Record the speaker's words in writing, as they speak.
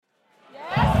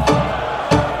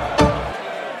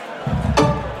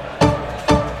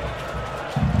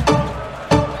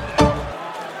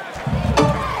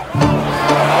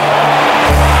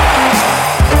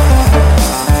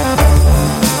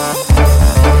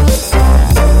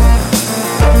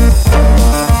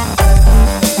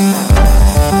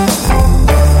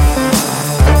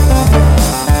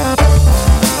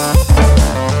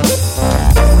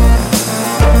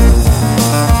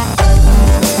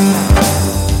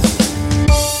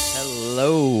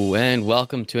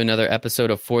welcome to another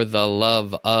episode of For the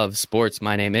Love of Sports.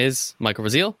 My name is Michael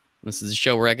Brazil. This is a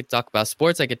show where I get to talk about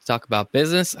sports, I get to talk about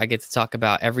business, I get to talk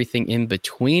about everything in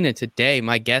between. And today,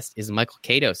 my guest is Michael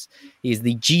Katos. He's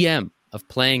the GM of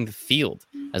Playing the Field,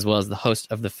 as well as the host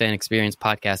of the Fan Experience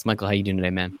podcast. Michael, how you doing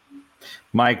today, man?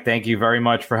 Mike, thank you very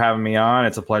much for having me on.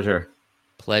 It's a pleasure.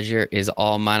 Pleasure is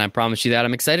all mine. I promise you that.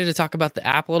 I'm excited to talk about the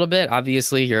app a little bit.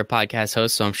 Obviously, you're a podcast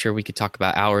host, so I'm sure we could talk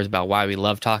about hours about why we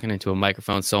love talking into a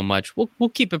microphone so much. We'll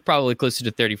keep it probably closer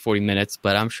to 30, 40 minutes,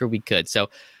 but I'm sure we could.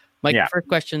 So, Mike, The first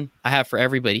question I have for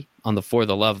everybody on the For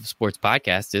the Love of Sports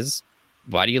podcast is,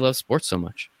 why do you love sports so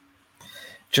much?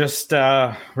 Just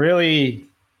really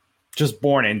just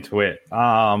born into it.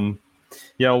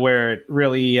 Where it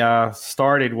really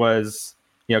started was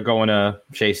going to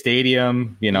Shea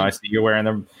Stadium. I see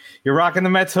you're rocking the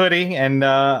Mets hoodie, and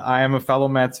I am a fellow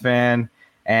Mets fan.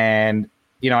 And,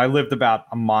 I lived about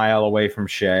a mile away from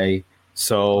Shea.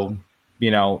 So,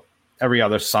 every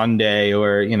other Sunday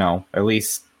or, at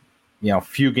least, a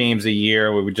few games a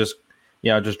year, we would just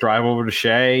drive over to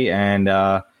Shea and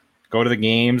go to the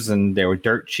games, and they were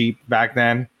dirt cheap back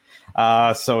then.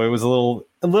 So it was a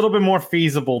little bit more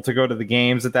feasible to go to the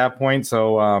games at that point.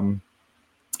 So,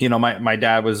 my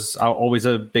dad was always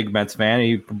a big Mets fan.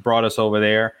 He brought us over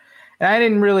there. And I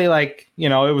didn't really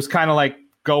it was kind of like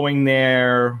going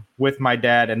there with my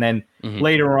dad. And then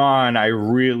later on, I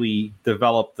really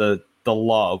developed the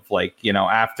love,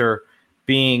 after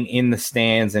being in the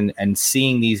stands and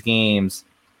seeing these games,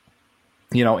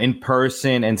 in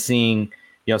person and seeing,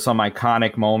 some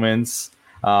iconic moments,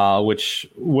 which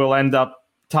will end up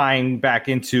tying back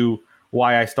into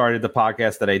why I started the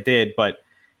podcast that I did. But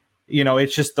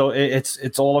it's just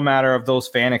it's all a matter of those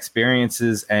fan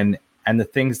experiences and the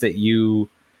things that you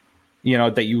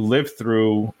live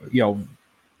through,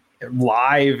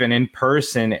 live and in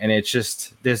person. And it's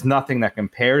just, there's nothing that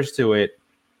compares to it.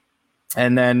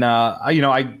 And then,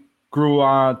 I grew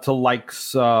to like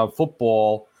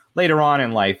football later on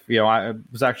in life. I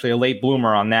was actually a late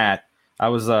bloomer on that. I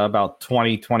was about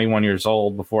 20, 21 years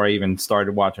old before I even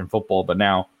started watching football. But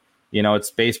now,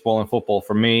 it's baseball and football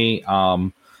for me.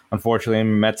 Unfortunately,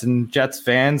 I'm a Mets and Jets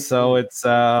fan, so it's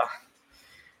a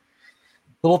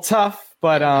little tough.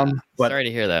 But sorry to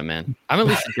hear that, man. I'm at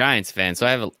least a Giants fan, so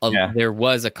I have there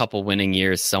was a couple winning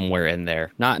years somewhere in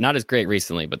there. Not as great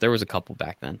recently, but there was a couple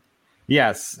back then.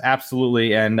 Yes,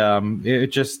 absolutely, and it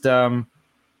just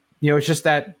it's just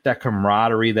that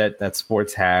camaraderie that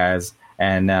sports has,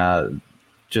 and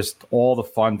just all the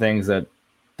fun things that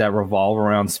revolve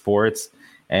around sports,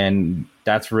 and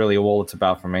that's really all it's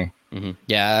about for me. Mm-hmm.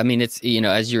 Yeah, I mean, it's,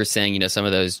 as you were saying, some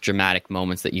of those dramatic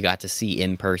moments that you got to see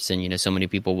in person, so many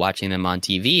people watching them on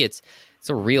TV, it's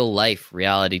a real life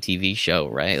reality TV show,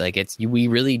 right? Like we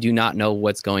really do not know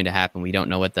what's going to happen. We don't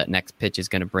know what that next pitch is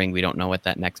going to bring. We don't know what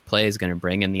that next play is going to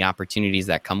bring, and the opportunities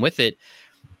that come with it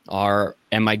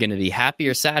am I going to be happy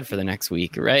or sad for the next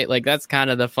week, right? Like that's kind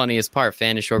of the funniest part.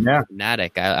 Fan is short for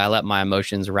fanatic. I let my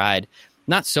emotions ride.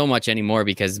 Not so much anymore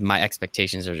because my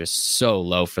expectations are just so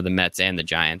low for the Mets and the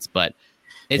Giants, but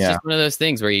it's just one of those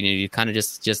things where you kind of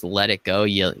just let it go.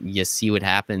 You see what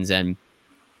happens. And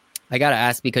I got to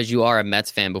ask, because you are a Mets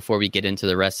fan, before we get into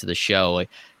the rest of the show, like,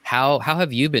 how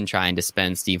have you been trying to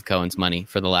spend Steve Cohen's money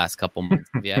for the last couple months?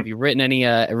 Have you written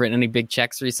any big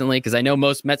checks recently? Because I know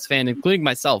most Mets fans, including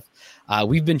myself,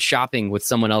 we've been shopping with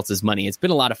someone else's money. It's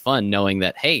been a lot of fun knowing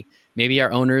that, hey, maybe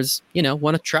our owners,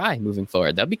 want to try moving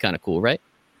forward. That'd be kind of cool, right?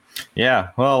 Yeah.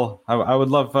 Well, I would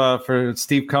love for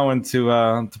Steve Cohen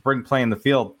to bring Playing the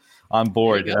Field on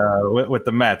board with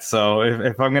the Mets. So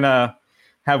if I'm going to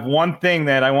have one thing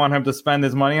that I want him to spend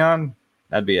his money on,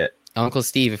 that'd be it. Uncle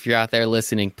Steve, if you're out there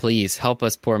listening, please help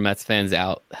us poor Mets fans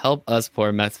out.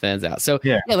 So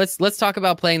let's talk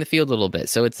about Playing the Field a little bit.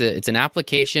 So it's an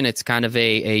application. It's kind of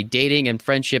a dating and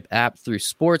friendship app through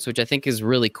sports, which I think is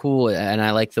really cool. And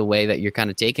I like the way that you're kind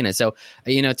of taking it. So,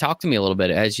 talk to me a little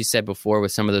bit. As you said before,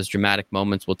 with some of those dramatic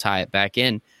moments, we'll tie it back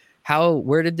in.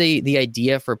 Where did the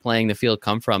idea for Playing the Field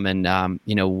come from? And,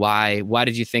 why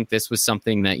did you think this was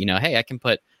something that, hey, I can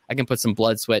put some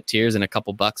blood, sweat, tears, and a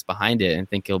couple bucks behind it and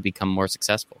think it'll become more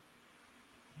successful?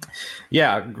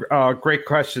 Yeah, great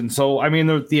question. So, I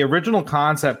mean, the original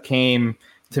concept came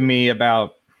to me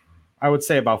about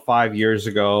 5 years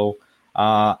ago.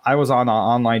 I was on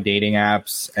online dating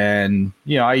apps, and,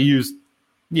 I used,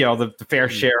 the fair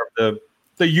share of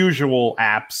the usual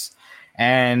apps.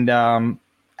 And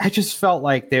I just felt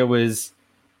like there was,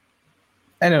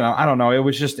 I don't know.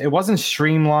 It wasn't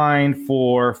streamlined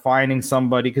for finding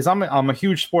somebody, because I'm a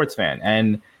huge sports fan,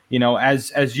 and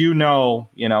as if you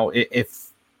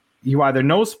either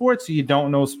know sports or you don't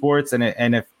know sports, and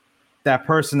if that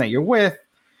person that you're with,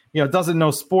 doesn't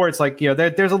know sports, like,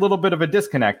 there's a little bit of a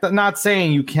disconnect. Not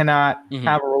saying you cannot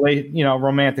have a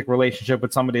romantic relationship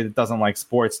with somebody that doesn't like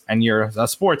sports and you're a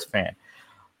sports fan,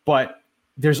 but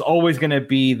there's always going to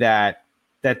be that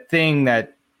thing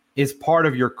that is part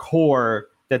of your core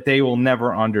that they will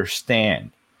never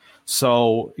understand.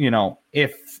 So,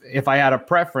 if I had a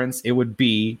preference, it would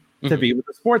be to be with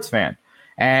a sports fan.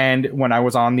 And when I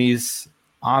was on these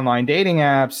online dating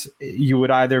apps, you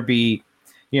would either be,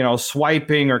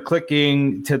 swiping or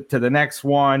clicking to the next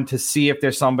one to see if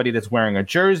there's somebody that's wearing a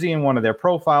jersey in one of their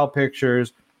profile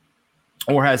pictures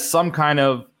or has some kind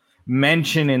of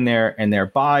mention in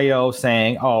their bio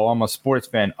saying, oh, I'm a sports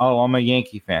fan. Oh, I'm a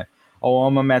Yankee fan. Oh,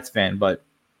 I'm a Mets fan. But,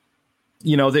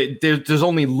 there's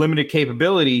only limited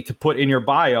capability to put in your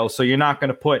bio. So you're not going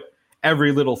to put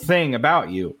every little thing about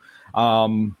you.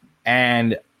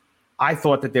 And I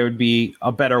thought that there would be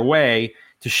a better way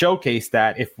to showcase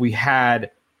that if we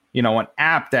had, an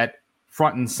app that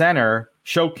front and center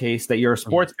showcase that you're a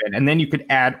sports fan. And then you could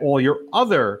add all your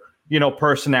other,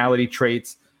 personality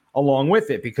traits along with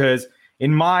it. Because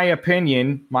in my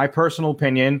opinion, my personal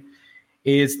opinion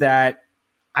is that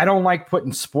I don't like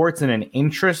putting sports in an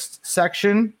interest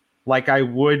section like I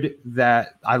would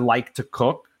that I like to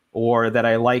cook or that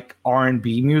I like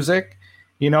R&B music,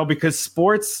 because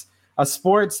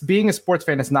being a sports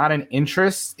fan is not an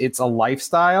interest, it's a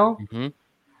lifestyle.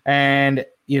 And,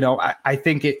 I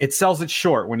think it sells it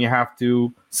short when you have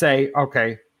to say,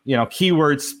 okay,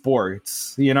 keyword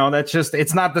sports, that's just,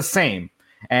 it's not the same.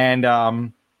 And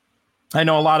I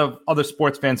know a lot of other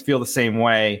sports fans feel the same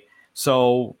way.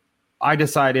 So I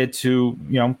decided to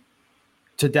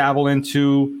dabble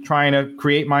into trying to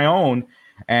create my own.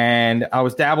 And I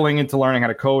was dabbling into learning how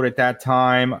to code at that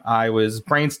time. I was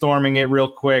brainstorming it real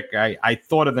quick. I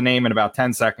thought of the name in about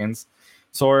 10 seconds.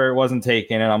 Sorry, it wasn't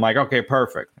taken. And I'm like, okay,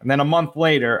 perfect. And then a month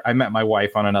later, I met my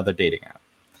wife on another dating app.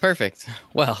 Perfect.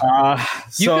 Well,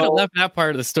 you could have left that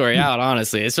part of the story out,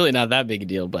 honestly. It's really not that big a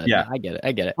deal, but yeah, I get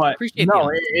it. But appreciate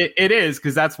it is,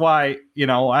 because that's why,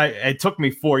 it took me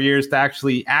 4 years to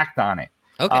actually act on it.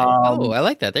 Okay. I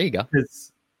like that. There you go.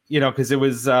 Because it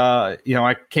was,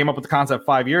 I came up with the concept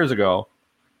 5 years ago,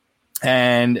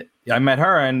 and I met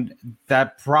her, and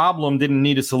that problem didn't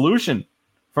need a solution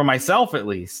for myself, at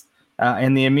least,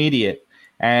 in the immediate.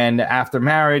 And after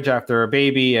marriage, after a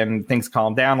baby, and things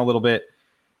calmed down a little bit,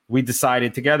 we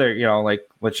decided together,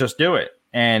 let's just do it.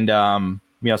 And,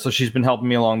 so she's been helping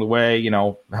me along the way,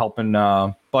 helping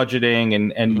budgeting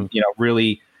and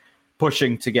really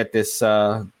pushing to get this,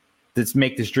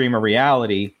 make this dream a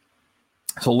reality.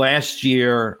 So last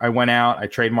year I went out, I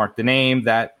trademarked the name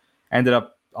that ended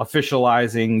up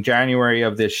officializing January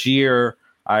of this year.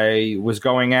 I was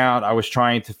going out, I was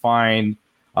trying to find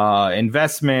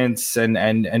investments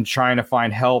and trying to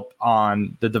find help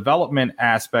on the development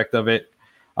aspect of it.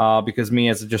 Because me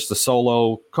as just a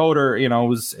solo coder,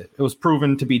 it was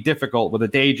proven to be difficult with a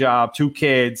day job, 2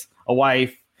 kids, a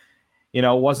wife, it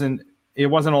wasn't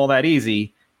all that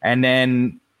easy. And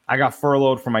then I got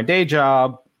furloughed from my day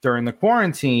job during the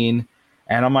quarantine,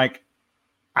 and I'm like,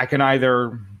 I can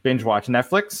either binge watch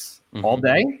Netflix all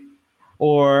day,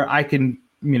 or I can,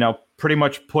 pretty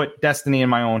much put destiny in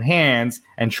my own hands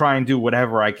and try and do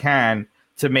whatever I can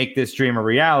to make this dream a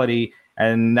reality.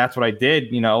 And that's what I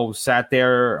did, sat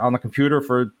there on the computer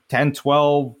for 10,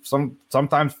 12,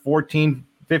 sometimes 14,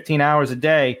 15 hours a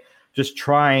day, just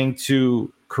trying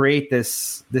to create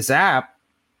this app.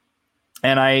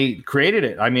 And I created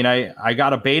it. I mean, I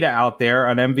got a beta out there,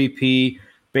 an MVP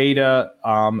beta.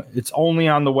 It's only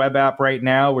on the web app right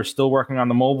now. We're still working on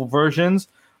the mobile versions,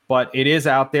 but it is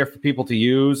out there for people to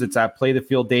use. It's at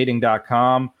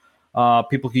playthefielddating.com.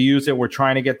 People can use it. We're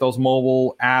trying to get those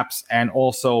mobile apps and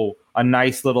also a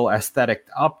nice little aesthetic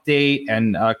update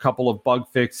and a couple of bug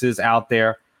fixes out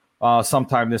there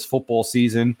sometime this football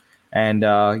season. And,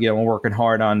 we're working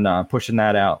hard on pushing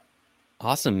that out.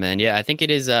 Awesome, man. Yeah, I think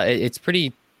it is. It's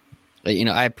pretty,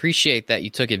 I appreciate that you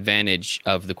took advantage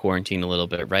of the quarantine a little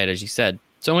bit, right? As you said,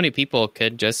 so many people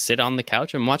could just sit on the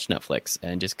couch and watch Netflix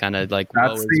and just kind of like,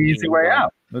 that's the easy way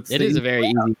out. It is a very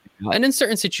easy. And in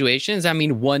certain situations, I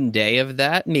mean, one day of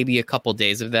that, maybe a couple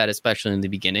days of that, especially in the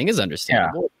beginning, is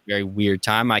understandable. It's a very weird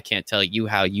time. I can't tell you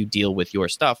how you deal with your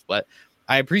stuff, but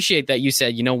I appreciate that you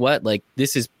said, you know what, like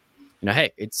this is,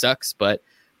 hey, it sucks, but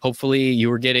hopefully you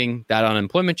were getting that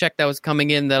unemployment check that was coming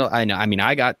in. That I know. I mean,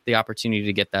 I got the opportunity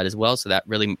to get that as well, so that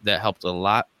helped a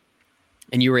lot.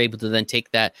 And you were able to then take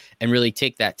that and really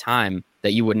take that time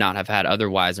that you would not have had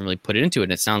otherwise and really put it into it.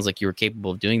 And it sounds like you were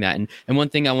capable of doing that. And one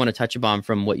thing I want to touch upon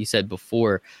from what you said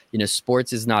before,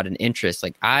 sports is not an interest.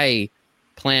 Like I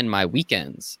plan my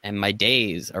weekends and my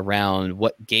days around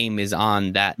what game is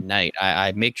on that night.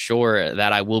 I make sure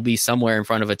that I will be somewhere in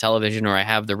front of a television, or I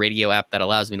have the radio app that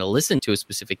allows me to listen to a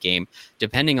specific game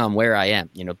depending on where I am.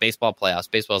 Baseball playoffs.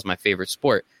 Baseball is my favorite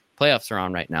sport. Playoffs are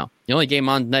on right now. The only game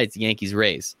on tonight is the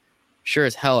Yankees-Rays. Sure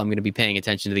as hell, I'm going to be paying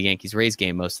attention to the Yankees-Rays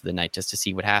game most of the night just to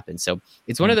see what happens. So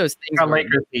it's one of those things. Got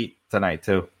Lakers beat tonight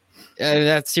too.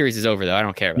 That series is over, though. I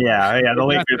don't care about that. The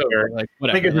Lakers are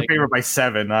whatever. Lakers are favored by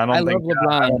 7. I love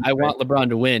LeBron. I want LeBron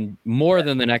to win more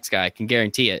than the next guy. I can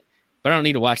guarantee it. But I don't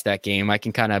need to watch that game. I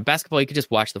can basketball, you can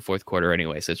just watch the fourth quarter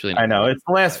anyway. So it's really I know. It's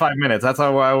the last 5 minutes. That's what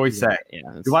I always say. Yeah,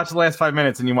 you watch the last 5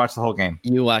 minutes and you watch the whole game.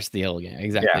 You watch the whole game.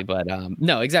 Exactly. Yeah. But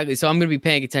no, exactly. So I'm going to be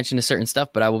paying attention to certain stuff,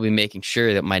 but I will be making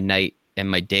sure that my night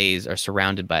and my days are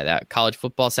surrounded by that. College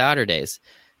football Saturdays.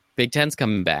 Big Ten's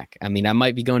coming back. I mean, I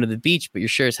might be going to the beach, but you're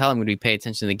sure as hell I'm going to be paying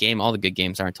attention to the game. All the good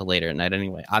games aren't until later at night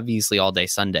anyway. Obviously, all day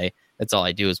Sunday, that's all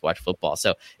I do is watch football.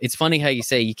 So it's funny how you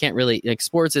say you can't really,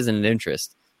 sports isn't an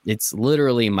interest. It's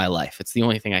literally my life. It's the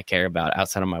only thing I care about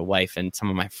outside of my wife and some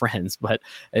of my friends, but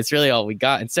it's really all we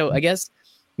got. And so I guess,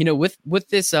 with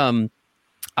this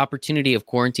opportunity of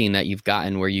quarantine that you've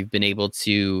gotten, where you've been able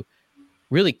to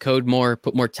really code more,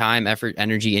 put more time, effort,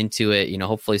 energy into it,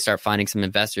 hopefully start finding some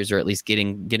investors, or at least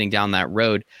getting down that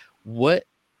road. Why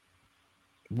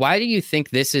do you think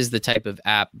this is the type of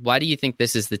app? Why do you think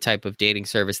this is the type of dating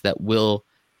service that will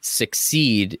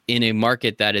succeed in a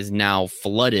market that is now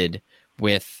flooded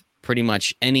with pretty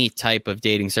much any type of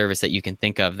dating service that you can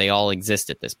think of? They all exist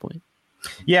at this point.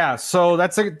 Yeah, so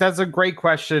that's a great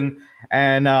question.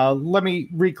 And let me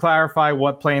re-clarify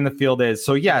what playing the field is.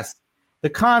 So yes, the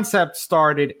concept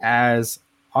started as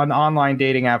an online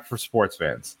dating app for sports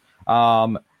fans.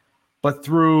 But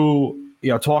through,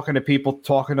 talking to people,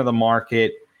 talking to the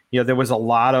market, there was a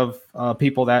lot of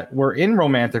people that were in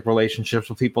romantic relationships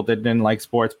with people that didn't like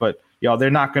sports, but,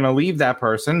 they're not going to leave that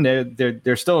person.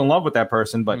 They're still in love with that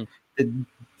person, but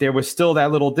there was still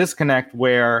that little disconnect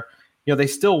where, they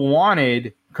still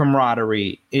wanted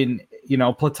camaraderie in,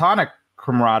 platonic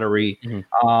camaraderie.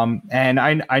 And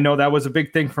I know that was a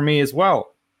big thing for me as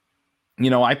well.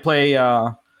 I play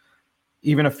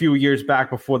even a few years back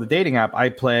before the dating app, I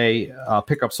play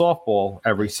pickup softball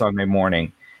every Sunday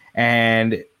morning.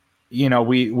 And,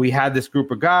 we had this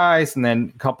group of guys, and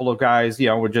then a couple of guys,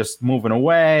 were just moving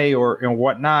away or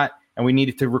whatnot, and we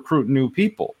needed to recruit new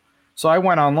people. So I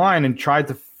went online and tried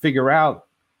to figure out,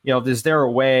 is there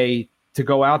a way to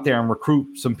go out there and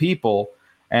recruit some people?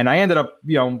 And I ended up,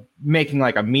 making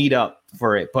like a meetup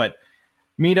for it. But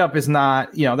meetup is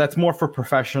not, that's more for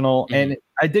professional. And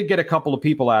I did get a couple of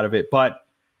people out of it. But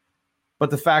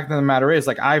the fact of the matter is,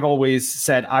 like, I've always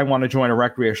said I want to join a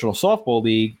recreational softball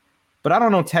league, but I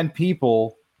don't know 10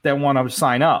 people that want to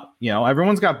sign up.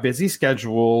 Everyone's got busy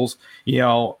schedules.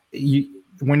 When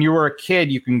you were a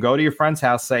kid, you can go to your friend's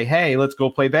house, say, hey, let's go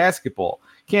play basketball.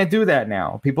 Can't do that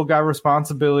now. People got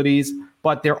responsibilities,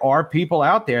 but there are people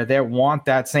out there that want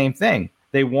that same thing.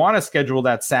 They want to schedule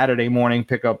that Saturday morning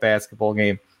pickup basketball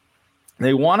game.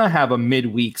 They want to have a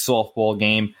midweek softball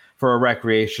game for a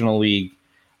recreational league.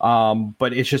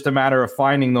 But it's just a matter of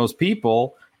finding those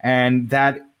people. And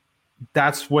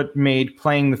that's what made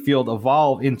playing the field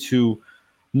evolve into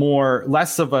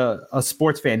less of a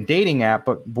sports fan dating app,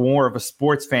 but more of a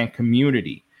sports fan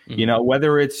community.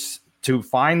 Whether it's to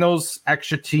find those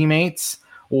extra teammates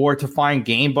or to find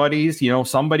game buddies,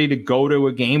 somebody to go to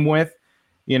a game with.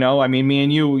 Me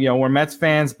and you, we're Mets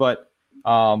fans, but,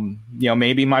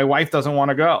 maybe my wife doesn't want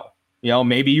to go.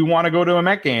 Maybe you want to go to a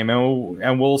Met game,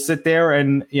 and we'll sit there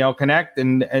and, connect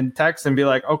and text and be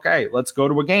like, okay, let's go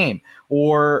to a game.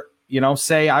 Or,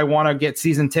 say I want to get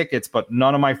season tickets, but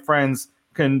none of my friends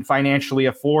can financially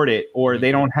afford it, or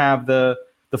they don't have the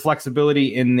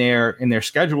flexibility in their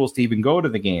schedules to even go to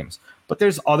the games. But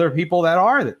there's other people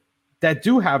that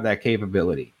do have that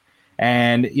capability.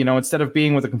 And, instead of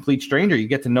being with a complete stranger, you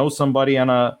get to know somebody on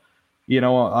a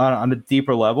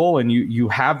deeper level, and you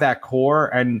have that core.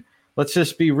 And let's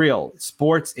just be real.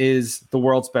 Sports is the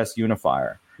world's best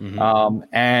unifier.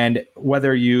 And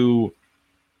whether you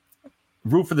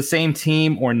root for the same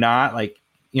team or not, like,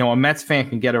 a Mets fan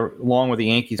can get along with a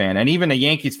Yankees fan, and even a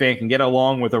Yankees fan can get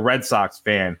along with a Red Sox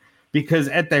fan, because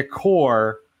at their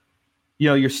core,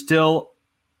 you're still,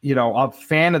 a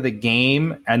fan of the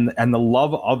game and the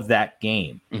love of that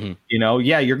game.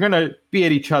 You're going to be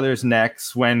at each other's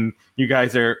necks when you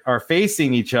guys are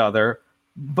facing each other,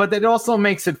 but it also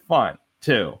makes it fun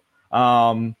too.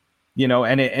 And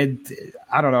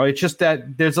I don't know. It's just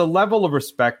that there's a level of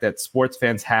respect that sports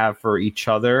fans have for each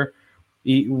other,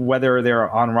 whether they're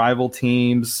on rival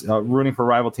teams, rooting for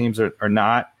rival teams or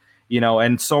not,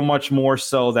 and so much more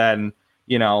so than,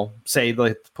 say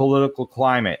the political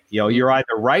climate, you're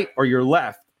either right or you're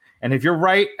left. And if you're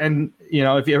right, and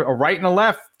if you're a right and a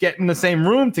left get in the same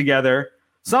room together,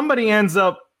 somebody ends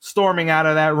up storming out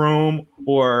of that room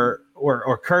or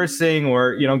cursing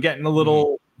or getting a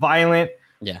little violent.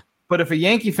 Yeah. But if a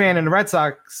Yankee fan and a Red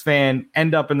Sox fan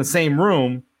end up in the same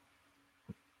room,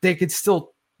 they could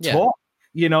still talk.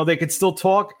 They could still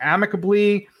talk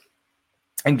amicably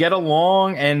and get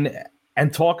along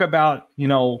and talk about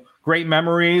great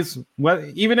memories. Well,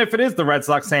 even if it is the Red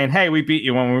Sox saying, "Hey, we beat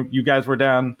you when you guys were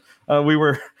down.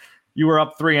 You were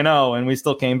up 3-0 and we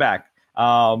still came back."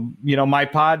 My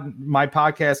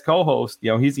podcast co-host,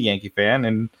 he's a Yankee fan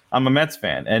and I'm a Mets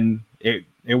fan, and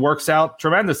it works out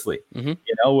tremendously. We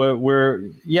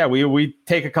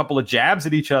take a couple of jabs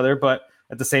at each other, but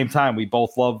at the same time, we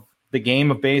both love the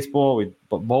game of baseball. We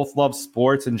both love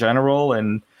sports in general,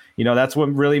 and that's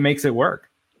what really makes it work.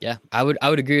 Yeah, I would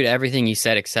agree to everything you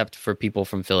said, except for people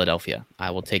from Philadelphia. I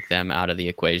will take them out of the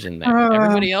equation there.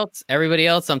 Everybody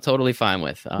else, I'm totally fine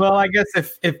with. Well, I guess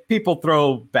if people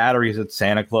throw batteries at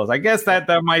Santa Claus, I guess that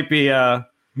might be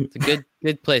it's a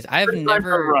good place. I've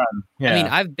never. Yeah. I mean,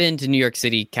 I've been to New York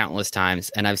City countless times,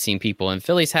 and I've seen people in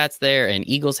Phillies hats there, and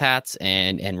Eagles hats,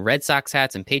 and Red Sox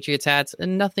hats, and Patriots hats,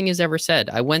 and nothing is ever said.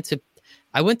 I went to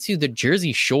the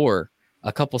Jersey Shore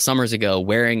a couple summers ago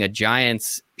wearing a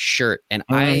Giants shirt, and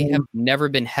I have never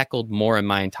been heckled more in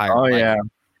my entire life. Yeah.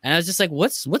 And I was just like,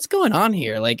 what's going on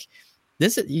here? Like,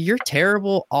 you're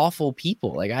terrible, awful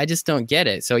people. Like, I just don't get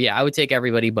it. So yeah, I would take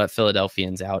everybody but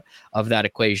Philadelphians out of that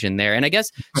equation there. And I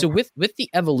guess so with the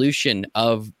evolution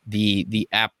of the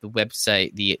app, the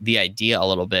website, the idea a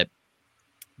little bit,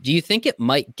 do you think it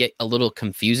might get a little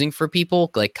confusing for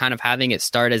people, like kind of having it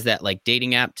start as that like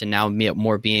dating app to now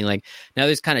more being like, now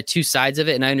there's kind of two sides of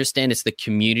it. And I understand it's the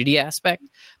community aspect,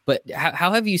 but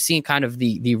how have you seen kind of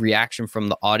the reaction from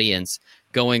the audience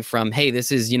going from, hey,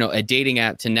 this is, a dating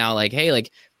app, to now like, hey,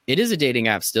 like it is a dating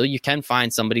app still. You can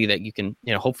find somebody that you can,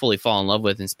 hopefully fall in love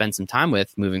with and spend some time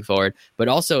with moving forward. But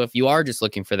also if you are just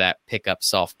looking for that pickup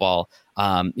softball,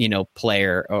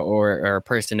 player or a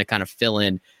person to kind of fill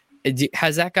in,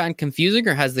 has that gotten confusing,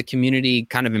 or has the community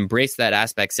kind of embraced that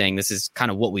aspect, saying this is kind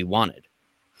of what we wanted?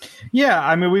 Yeah,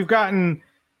 I mean, we've gotten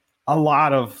a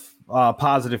lot of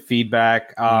positive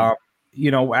feedback. We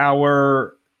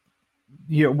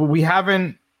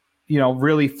haven't,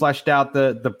 really fleshed out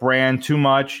the brand too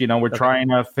much. We're trying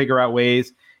to figure out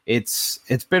ways. It's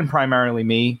been primarily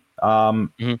me to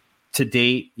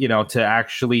date, to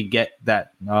actually get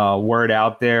that word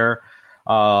out there.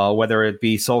 Whether it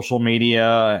be social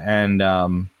media and,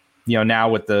 now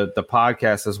with the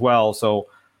podcast as well. So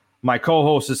my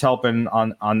co-host is helping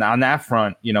on that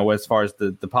front, as far as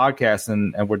the podcast,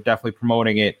 and we're definitely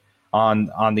promoting it on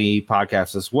the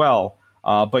podcast as well.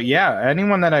 But yeah,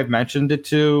 anyone that I've mentioned it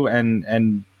to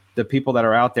and the people that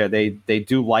are out there, they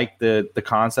do like the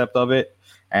concept of it.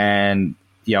 And,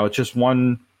 it's just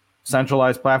one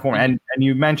centralized platform. And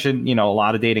you mentioned, a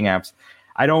lot of dating apps.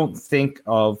 I don't think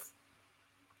of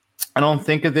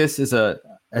this as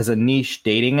a niche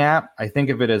dating app. I think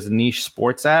of it as a niche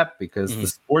sports app, because the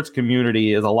sports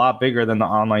community is a lot bigger than the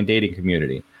online dating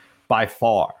community by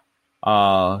far.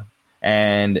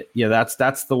 And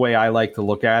that's the way I like to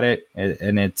look at it.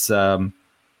 And it's,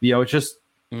 it's just,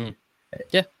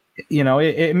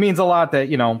 it means a lot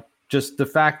that, just the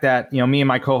fact that, me and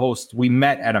my co-host, we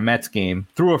met at a Mets game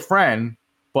through a friend,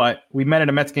 but we met at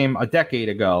a Mets game a decade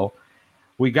ago.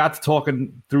 We got to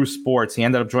talking through sports. He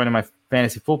ended up joining my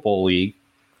fantasy football league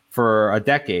for a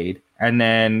decade. And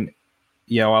then,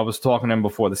 I was talking to him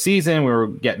before the season. We were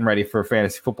getting ready for a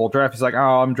fantasy football draft. He's like,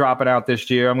 "Oh, I'm dropping out this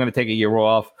year. I'm going to take a year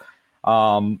off."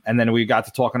 And then we got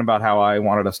to talking about how I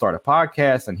wanted to start a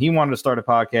podcast and he wanted to start a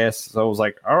podcast. So I was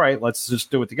like, all right, let's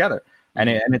just do it together. And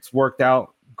it's worked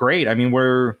out great. I mean,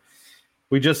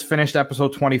 we just finished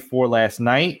episode 24 last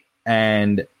night,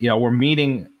 and, we're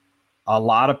meeting a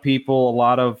lot of people,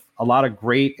 a lot of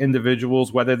great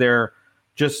individuals, whether they're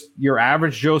just your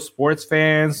average Joe sports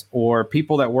fans or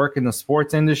people that work in the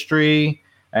sports industry.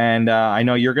 And I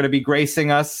know you're going to be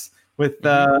gracing us with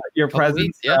your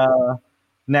presence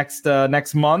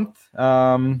next month.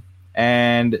 And,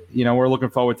 we're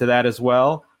looking forward to that as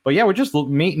well. But yeah, we're just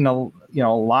meeting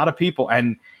a lot of people,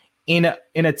 and in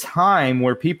a time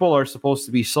where people are supposed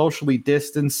to be socially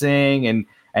distancing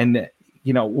and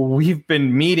we've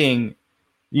been meeting,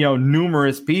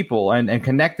 numerous people and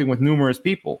connecting with numerous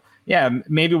people. Yeah,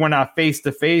 maybe we're not face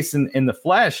to face in the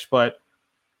flesh, but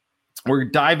we're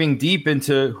diving deep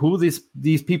into who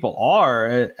these people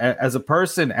are as a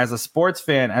person, as a sports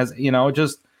fan, as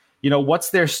what's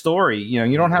their story.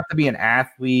 You don't have to be an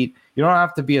athlete, you don't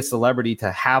have to be a celebrity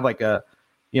to have like a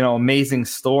amazing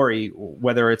story,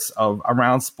 whether it's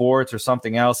around sports or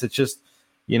something else. It's just,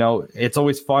 it's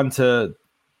always fun to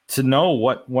know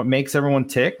what makes everyone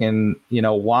tick and,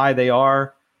 why they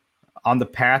are on the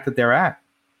path that they're at.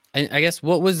 And I guess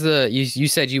what was you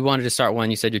said you wanted to start one,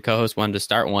 you said your co-host wanted to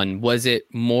start one. Was it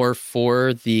more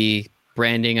for the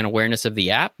branding and awareness of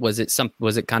the app? Was it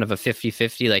kind of a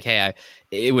 50-50? Like, hey,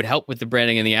 it would help with the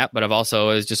branding in the app, but I've also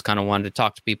always just kind of wanted to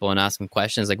talk to people and ask them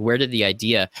questions. Like, where did the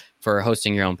idea for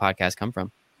hosting your own podcast come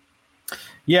from?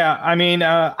 Yeah, I mean,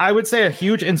 I would say a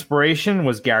huge inspiration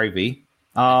was Gary Vee.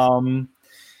 And,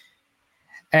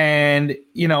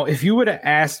 if you would have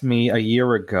asked me a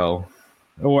year ago,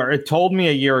 or it told me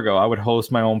a year ago I would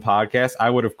host my own podcast, I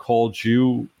would have called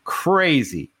you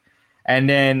crazy. And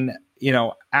then,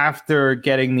 after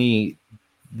getting the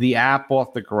app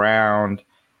off the ground,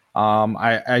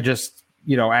 I just,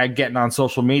 I'd getting on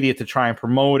social media to try and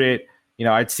promote it.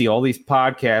 I'd see all these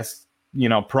podcasts,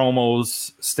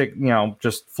 promos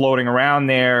just floating around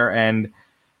there. And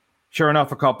sure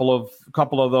enough, a couple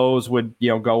of those would,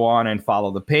 go on and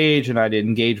follow the page, and I'd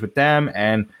engage with them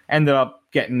and ended up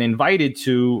getting invited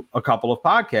to a couple of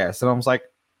podcasts. And I was like,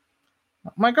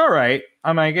 all right.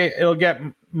 I'm like, it'll get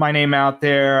my name out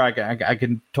there. I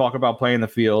can talk about playing the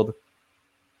field.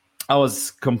 I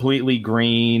was completely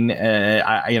green.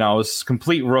 I was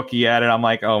complete rookie at it. I'm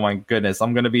like, oh my goodness,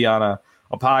 I'm going to be on a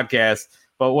podcast,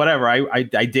 but whatever. I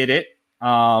did it.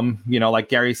 Like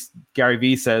Gary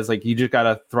Vee says, like, you just got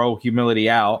to throw humility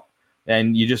out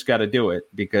and you just got to do it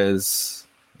because,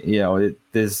 you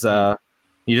just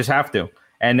have to.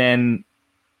 And then,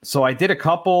 so I did a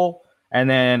couple, and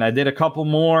then I did a couple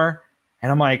more,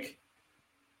 and I'm like,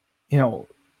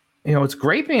 it's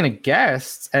great being a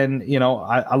guest. And,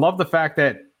 I love the fact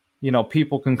that,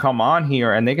 people can come on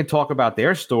here and they can talk about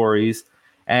their stories.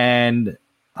 And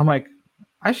I'm like,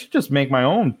 I should just make my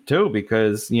own too,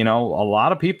 because, a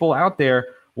lot of people out there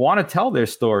want to tell their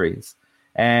stories.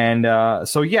 And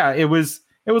so, yeah, it was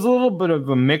a little bit of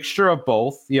a mixture of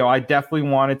both. I definitely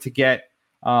wanted to get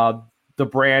the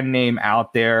brand name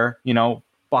out there.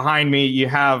 Behind me, you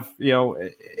have,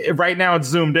 right now it's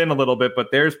zoomed in a little bit,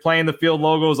 but there's Playing the Field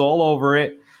logos all over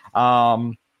it.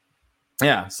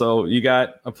 Yeah, so you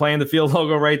got a Playing the Field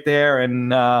logo right there.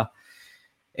 And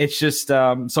it's just,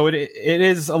 so it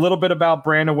is a little bit about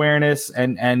brand awareness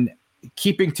and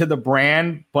keeping to the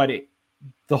brand. But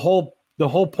the whole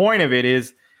point of it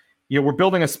is, we're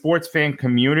building a sports fan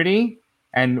community,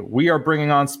 and we are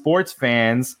bringing on sports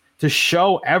fans to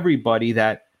show everybody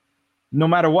that no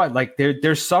matter what, like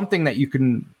there's something that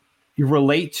you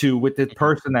relate to with the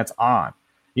person that's on.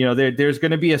 There's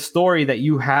going to be a story that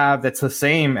you have that's the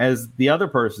same as the other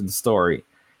person's story.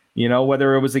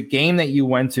 Whether it was a game that you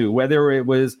went to, whether it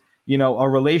was, a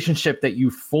relationship that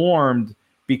you formed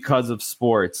because of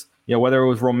sports, whether it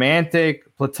was romantic,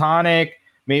 platonic,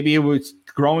 maybe it was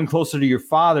growing closer to your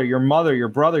father, your mother, your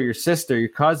brother, your sister, your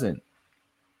cousin.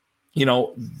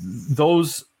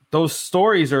 Those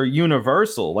stories are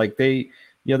universal. Like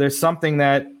there's something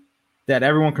that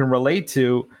everyone can relate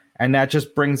to, and that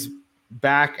just brings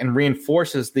back and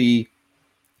reinforces the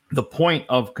point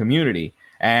of community.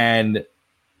 And,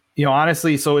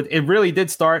 honestly, so it really did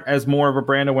start as more of a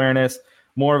brand awareness,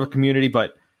 more of a community,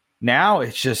 but now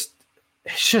it's just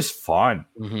fun.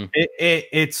 Mm-hmm.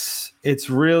 It's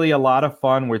really a lot of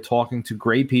fun. We're talking to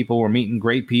great people. We're meeting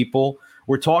great people.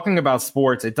 We're talking about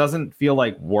sports. It doesn't feel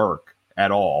like work at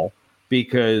all,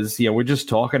 because we're just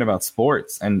talking about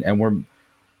sports, and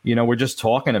we're just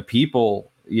talking to people.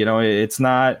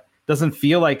 Doesn't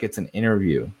feel like it's an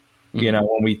interview. Mm-hmm.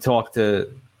 When we talk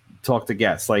to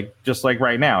guests, just like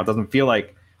right now, it doesn't feel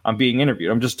like I'm being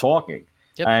interviewed. I'm just talking.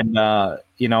 Yep. And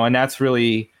and that's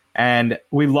really, and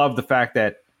we love the fact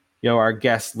that our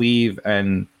guests leave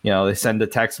and they send a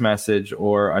text message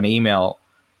or an email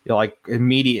like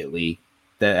immediately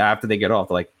that after they get off,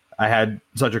 like, I had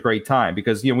such a great time,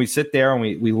 because we sit there and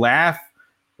we laugh.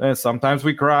 Sometimes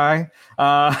we cry,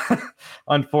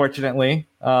 unfortunately,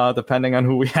 depending on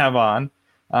who we have on.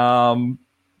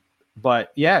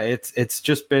 But yeah, it's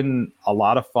just been a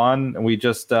lot of fun, and we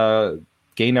just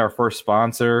gained our first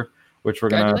sponsor, which we're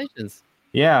Congratulations.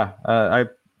 I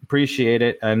appreciate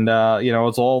it, and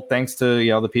it's all thanks to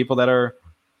the people that are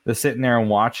sitting there and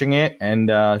watching it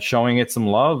and showing it some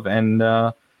love, and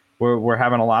we're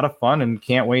having a lot of fun and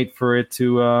can't wait for it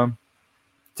to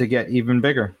get even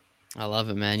bigger. I love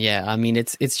it, man. Yeah, I mean,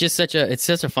 it's just such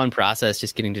a fun process,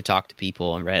 just getting to talk to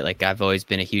people, and right, like, I've always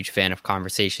been a huge fan of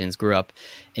conversations. Grew up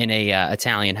in a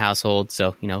Italian household,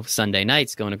 so Sunday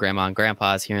nights going to grandma and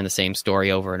grandpa's, hearing the same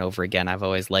story over and over again. I've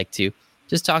always liked to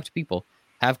just talk to people,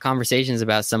 have conversations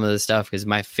about some of the stuff, because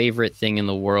my favorite thing in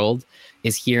the world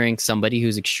is hearing somebody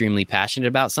who's extremely passionate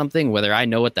about something, whether I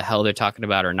know what the hell they're talking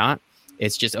about or not.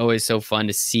 It's just always so fun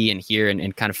to see and hear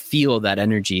and kind of feel that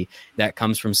energy that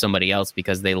comes from somebody else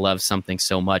because they love something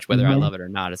so much, whether I love it or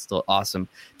not. It's still awesome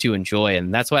to enjoy.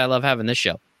 And that's why I love having this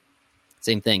show.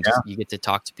 Same thing. Just you get to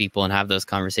talk to people and have those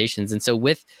conversations. And so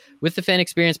with the Fan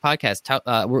Experience podcast,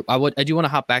 I do want to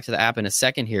hop back to the app in a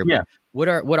second here. But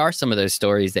what are some of those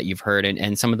stories that you've heard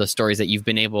and some of those stories that you've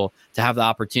been able to have the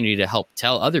opportunity to help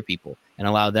tell other people and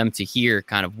allow them to hear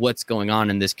kind of what's going on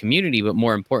in this community, but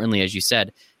more importantly, as you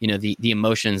said, the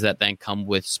emotions that then come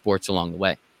with sports along the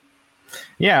way?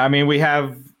 Yeah, I mean, we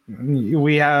have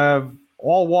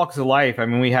all walks of life. I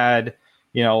mean, we had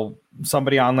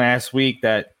somebody on last week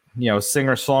that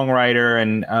singer-songwriter,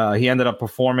 and he ended up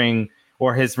performing,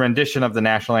 or his rendition of the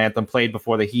national anthem played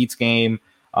before the Heat's game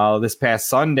this past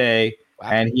Sunday. Wow.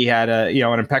 And he had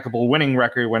an impeccable winning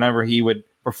record whenever he would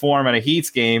perform at a Heat's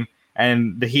game,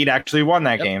 and the Heat actually won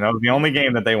that game. That was the only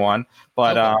game that they won.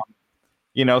 But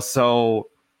so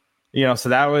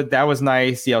that was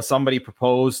nice. Somebody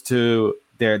proposed to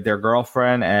their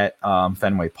girlfriend at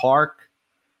Fenway Park.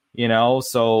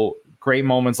 So great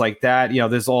moments like that.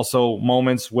 There's also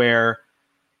moments where,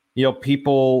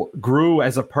 people grew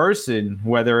as a person,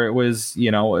 whether it was,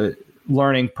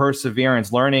 learning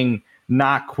perseverance, learning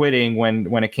not quitting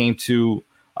when it came to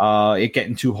it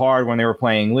getting too hard when they were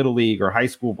playing Little League or high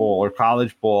school ball or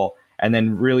college ball, and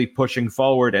then really pushing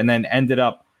forward, and then ended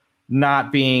up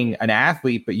not being an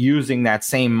athlete, but using that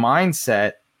same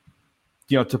mindset,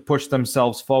 to push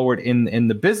themselves forward in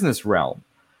the business realm.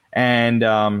 And,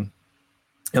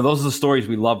 those are the stories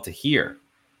we love to hear,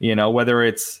 whether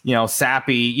it's,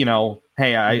 sappy,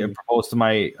 hey, I proposed to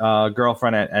my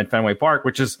girlfriend at Fenway Park,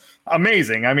 which is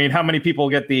amazing. I mean, how many people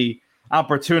get the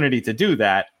opportunity to do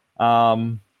that?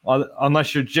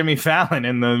 Unless you're Jimmy Fallon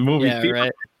in the movie.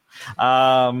 Yeah,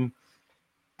 right.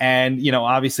 And,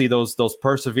 obviously those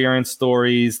perseverance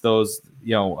stories, those,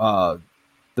 the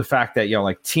fact that,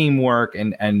 like teamwork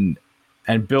and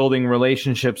building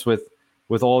relationships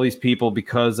with all these people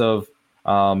because of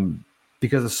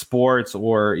sports,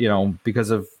 or because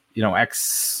of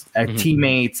ex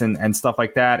teammates and stuff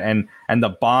like that, and the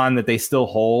bond that they still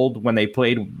hold when they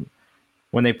played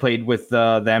with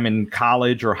them in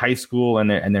college or high school,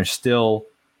 and they're still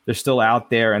out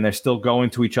there, and they're still going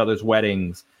to each other's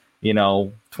weddings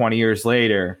 20 years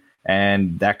later,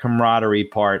 and that camaraderie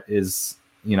part is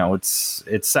it's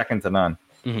second to none.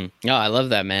 Mm-hmm. No, I love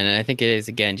that, man. And I think it is,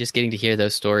 again, just getting to hear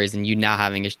those stories and you now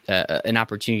having an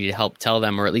opportunity to help tell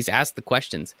them, or at least ask the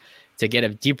questions to get a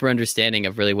deeper understanding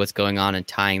of really what's going on and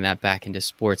tying that back into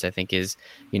sports, I think is,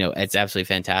 it's absolutely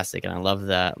fantastic. And I love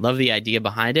the idea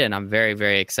behind it. And I'm very,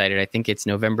 very excited. I think it's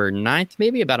November 9th,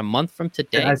 maybe about a month from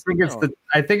today. I think it's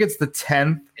the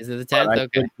 10th. Is it the 10th?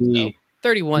 Okay. So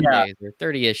 31 days or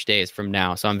 30-ish days from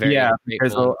now. So I'm very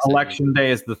because election day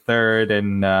is the 3rd,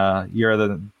 and you're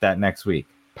that next week.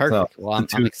 Perfect. So, well,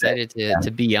 I'm excited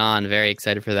to be on. Very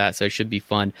excited for that. So it should be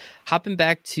fun. Hopping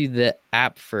back to the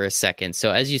app for a second.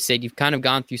 So as you said, you've kind of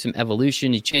gone through some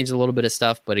evolution. You changed a little bit of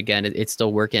stuff, but again, it's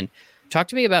still working. Talk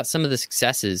to me about some of the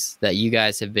successes that you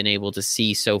guys have been able to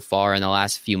see so far in the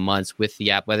last few months with the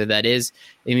app, whether that is,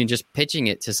 just pitching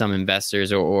it to some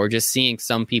investors or just seeing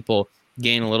some people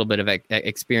gain a little bit of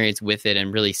experience with it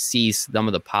and really see some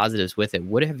of the positives with it.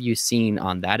 What have you seen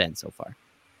on that end so far?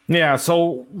 Yeah,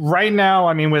 so right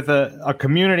now, with a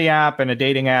community app and a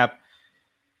dating app,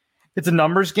 it's a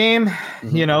numbers game,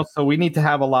 so we need to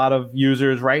have a lot of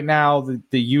users. Right now,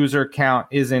 the user count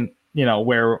isn't,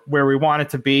 where we want it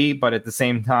to be, but at the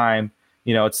same time,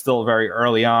 it's still very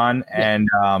early on. Yeah.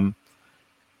 And,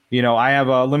 I have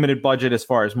a limited budget as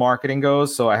far as marketing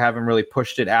goes, so I haven't really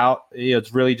pushed it out.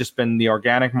 It's really just been the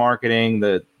organic marketing,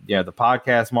 the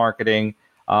podcast marketing.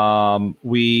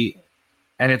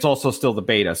 And it's also still the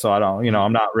beta, so I don't,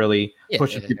 I'm not really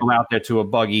pushing people out there to a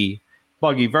buggy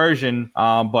version.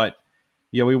 But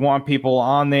we want people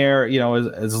on there,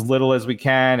 as little as we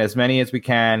can, as many as we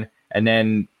can, and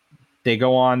then they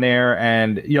go on there,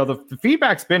 and the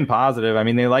feedback's been positive.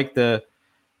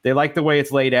 They like the way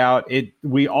it's laid out.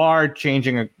 We are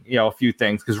changing a few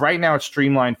things, because right now it's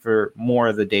streamlined for more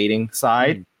of the dating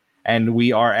side, and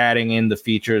we are adding in the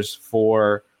features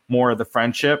for more of the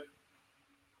friendship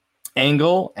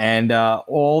angle, and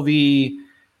all the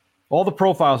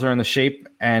profiles are in the shape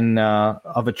and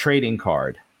of a trading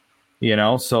card,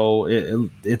 so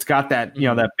it's got that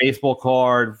that baseball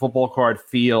card, football card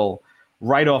feel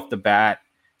right off the bat,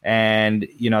 and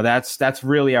that's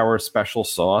really our special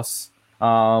sauce,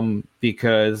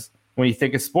 because when you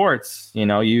think of sports,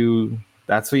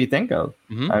 that's what you think of.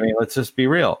 Let's just be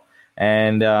real.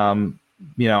 And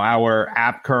our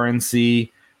app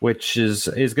currency, which is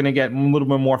going to get a little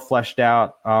bit more fleshed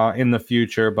out in the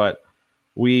future. But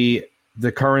the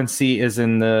currency is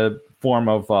in the form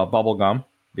of bubble gum,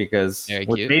 because Very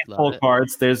with cute. baseball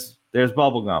cards, there's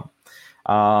bubble gum.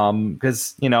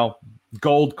 Because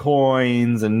gold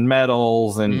coins and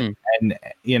medals and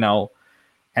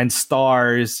and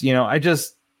stars,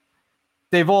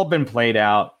 they've all been played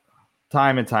out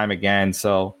time and time again.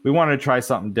 So we wanted to try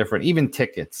something different. Even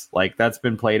tickets, like, that's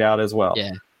been played out as well.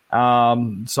 Yeah.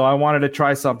 So I wanted to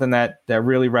try something that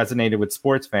really resonated with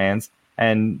sports fans.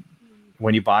 And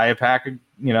when you buy a pack of,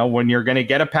 when you're going to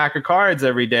get a pack of cards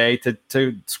every day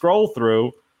to scroll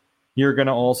through, you're going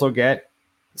to also get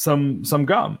some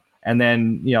gum. And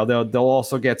then, they'll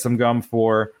also get some gum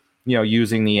for,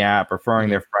 using the app, referring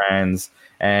their friends,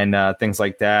 and things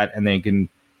like that. And they can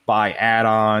buy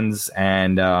add-ons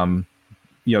and,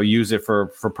 use it for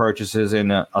purchases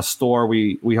in a store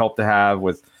we hope to have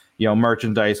with,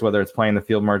 merchandise, whether it's playing the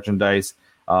field merchandise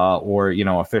or,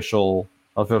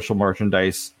 official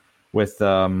merchandise with,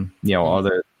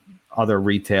 other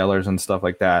retailers and stuff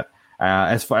like that.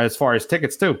 As far as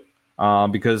tickets too,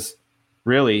 because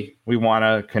really we want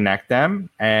to connect them,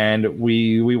 and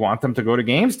we want them to go to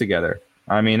games together.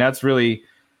 I mean, that's really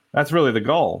the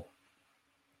goal.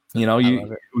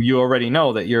 You already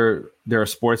know that they're a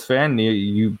sports fan.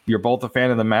 You're both a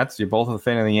fan of the Mets. You're both a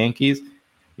fan of the Yankees.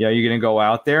 You're going to go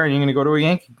out there and you're going to go to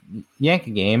a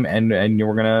Yankee game, and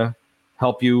we're going to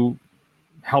help you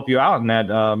out in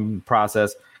that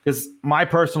process. Because my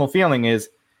personal feeling is,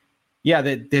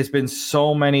 that there's been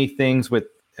so many things with,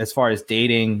 as far as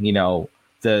dating,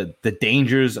 the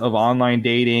dangers of online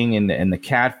dating and the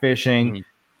catfishing. Mm-hmm.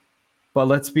 But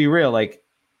let's be real, like,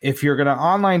 if you're going to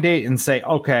online date and say,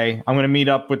 okay, I'm going to meet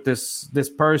up with this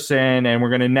person and we're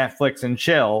going to Netflix and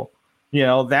chill,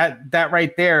 that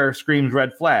right there screams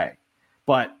red flag.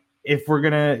 But if we're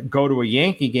going to go to a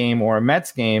Yankee game or a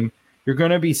Mets game, you're going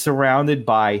to be surrounded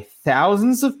by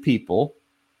thousands of people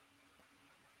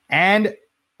and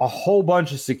a whole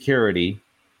bunch of security.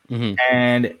 Mm-hmm.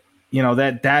 And,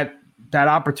 that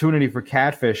opportunity for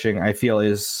catfishing, I feel,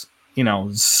 is,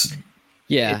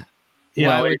 yeah.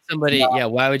 Why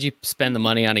would you spend the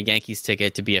money on a Yankees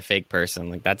ticket to be a fake person?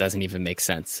 Like, that doesn't even make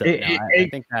sense. So I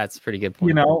think that's a pretty good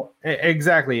point.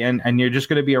 Exactly. And you're just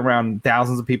going to be around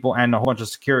thousands of people and a whole bunch of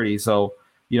security. So,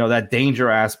 that danger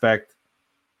aspect,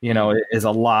 is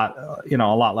a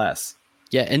lot less.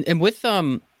 Yeah. And with,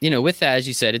 with that, as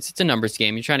you said, it's a numbers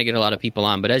game. You're trying to get a lot of people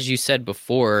on. But as you said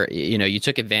before, you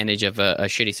took advantage of a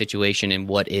shitty situation in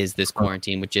what is this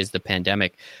quarantine, which is the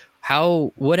pandemic.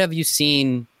 What have you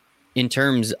seen in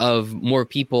terms of more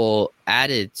people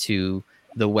added to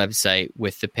the website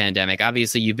with the pandemic?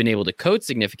 Obviously, you've been able to code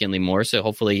significantly more, so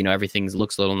hopefully, everything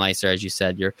looks a little nicer. As you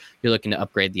said, you're looking to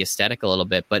upgrade the aesthetic a little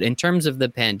bit. But in terms of the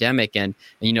pandemic and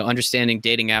understanding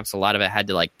dating apps, a lot of it had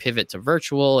to pivot to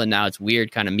virtual, and now it's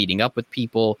weird kind of meeting up with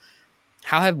people.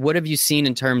 What have you seen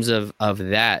in terms of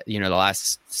that? The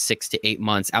last 6 to 8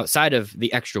 months, outside of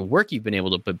the extra work you've been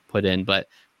able to put in, but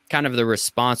kind of the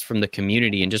response from the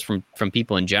community and just from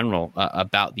people in general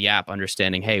about the app,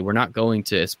 understanding, hey, we're not going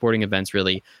to sporting events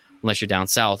really unless you're down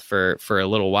south for a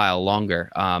little while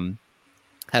longer.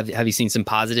 Have you seen some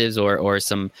positives or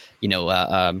some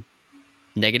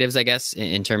negatives, I guess,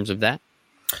 in terms of that?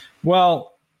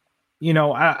 Well,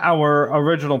 our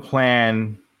original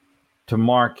plan to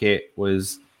market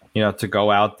was to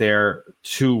go out there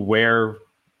to where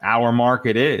our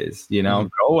market is,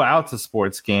 go out to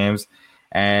sports games.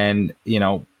 And,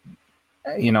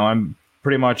 I'm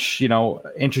pretty much,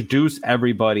 introduce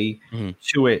everybody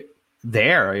to it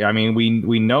there. I mean,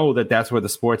 we know that that's where the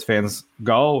sports fans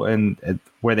go and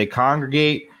where they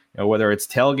congregate, whether it's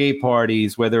tailgate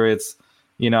parties, whether it's,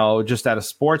 just at a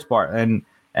sports bar.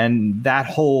 And that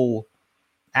whole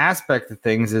aspect of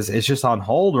things is just on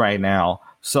hold right now.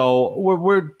 So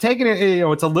we're taking it,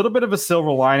 it's a little bit of a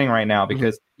silver lining right now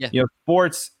because,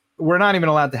 sports, we're not even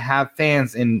allowed to have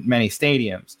fans in many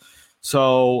stadiums.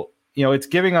 So, it's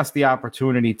giving us the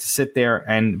opportunity to sit there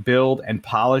and build and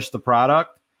polish the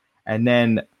product and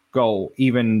then go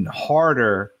even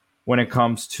harder when it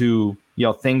comes to,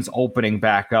 things opening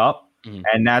back up. Mm-hmm.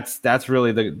 And that's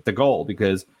really the goal,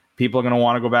 because people are going to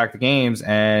want to go back to games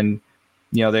and,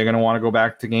 they're going to want to go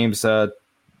back to games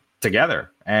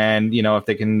together. And, if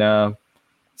they can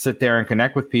sit there and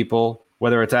connect with people,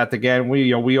 whether it's at the game,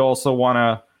 we also want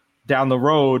to, down the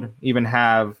road, even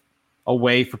have a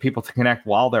way for people to connect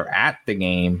while they're at the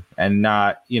game and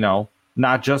not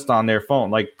just on their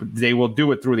phone. Like, they will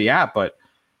do it through the app, but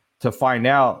to find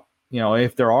out,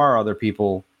 if there are other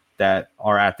people that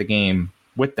are at the game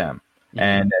with them. Mm-hmm.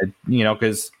 And,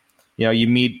 because, you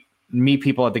meet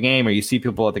people at the game, or you see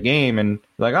people at the game, and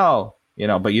you're like, oh,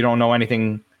 but you don't know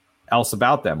anything else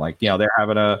about them. Like, they're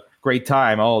having a great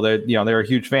time. Oh, they're a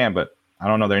huge fan, but I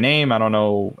don't know their name. I don't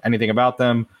know anything about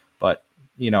them. But,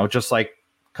 just like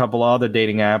a couple of other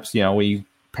dating apps, we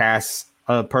pass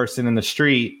a person in the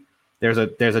street, there's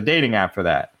a dating app for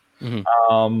that.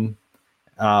 Mm-hmm.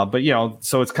 But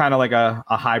so it's kind of like a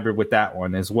hybrid with that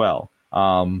one as well.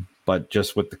 But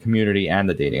just with the community and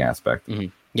the dating aspect. Mm-hmm.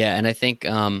 Yeah, and I think,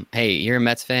 hey, you're a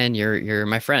Mets fan. You're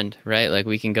my friend, right? Like,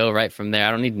 we can go right from there.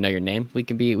 I don't need to know your name. We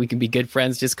can be good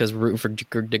friends just because rooting for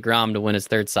DeGrom to win his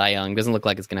third Cy Young doesn't look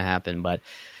like it's going to happen, but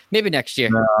maybe next year.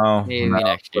 Maybe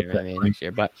next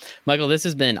year. But Michael, this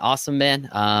has been awesome, man.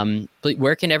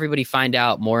 Where can everybody find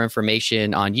out more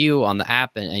information on you, on the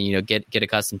app, and get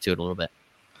accustomed to it a little bit?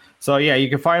 So yeah, you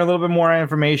can find a little bit more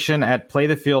information at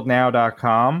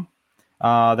playthefieldnow.com.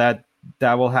 That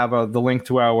will have the link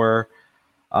to our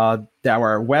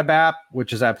web app,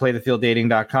 which is at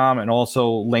playthefielddating.com, and also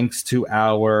links to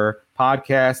our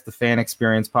podcast, the Fan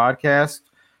Experience Podcast.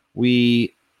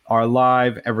 We are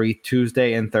live every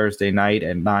Tuesday and Thursday night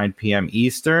at 9 p.m.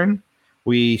 Eastern.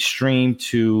 We stream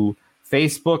to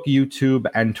Facebook, YouTube,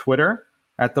 and Twitter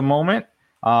at the moment.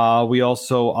 We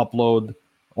also upload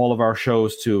all of our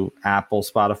shows to Apple,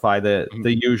 Spotify,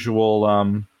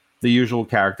 the usual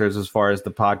characters as far as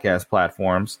the podcast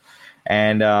platforms.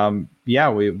 And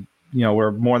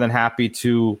we're more than happy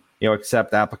to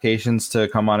accept applications to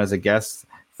come on as a guest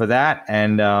for that.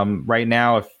 And right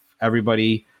now, if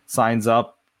everybody signs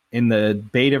up in the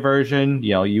beta version,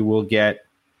 you will get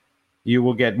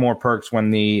more perks when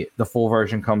the full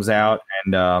version comes out,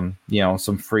 and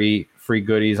some free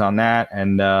goodies on that,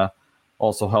 and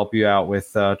also help you out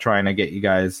with trying to get you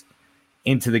guys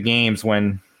into the games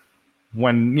when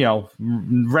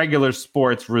regular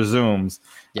sports resumes.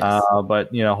 Yes. But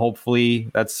hopefully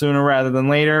that's sooner rather than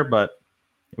later, but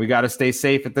we got to stay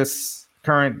safe at this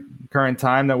current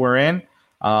time that we're in.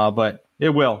 But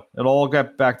it'll all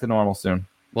get back to normal soon.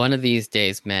 One of these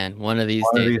days, man. One of these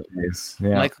days.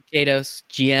 Yeah. Michael Katos,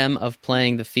 GM of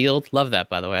Playing the Field. Love that,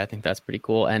 by the way. I think that's pretty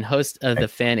cool. And host of the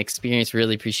Fan Experience.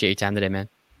 Really appreciate your time today, man.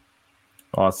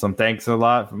 Awesome. Thanks a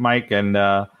lot, Mike. And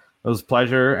it was a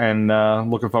pleasure. And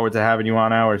looking forward to having you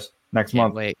on ours next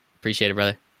month. Wait. Appreciate it,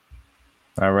 brother.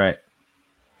 All right.